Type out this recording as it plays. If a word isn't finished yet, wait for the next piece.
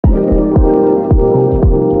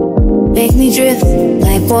Make me drift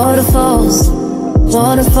like waterfalls,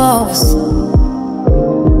 waterfalls.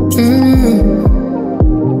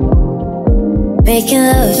 Making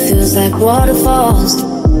love feels like waterfalls,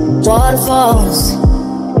 waterfalls.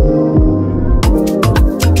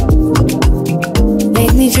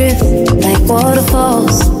 Make me drift like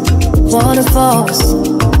waterfalls, waterfalls.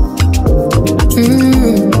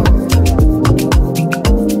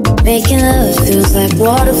 Making love feels like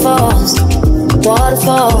waterfalls,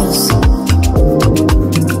 waterfalls.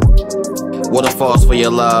 Waterfalls for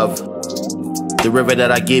your love. The river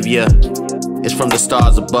that I give you is from the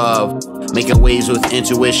stars above, making waves with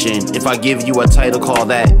intuition. If I give you a title, call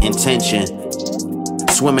that intention.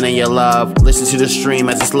 Swimming in your love, listen to the stream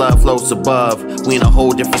as this love floats above. We in a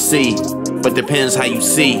whole different sea, but depends how you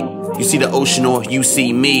see. You see the ocean or you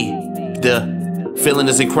see me. The feeling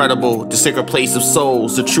is incredible, the sacred place of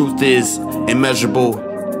souls. The truth is immeasurable.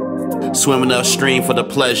 Swimming upstream for the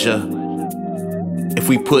pleasure. If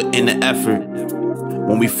we put in the effort,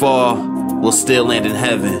 when we fall, we'll still land in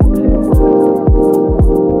heaven.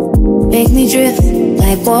 Make me drift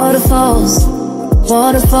like waterfalls,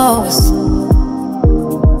 waterfalls.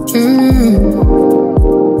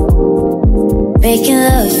 Making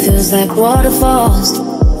love feels like waterfalls,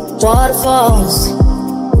 waterfalls.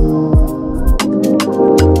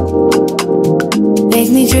 Make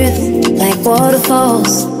me drift like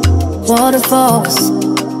waterfalls, waterfalls.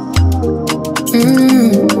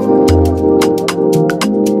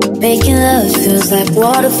 Making love feels like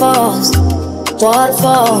waterfalls,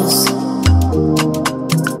 waterfalls.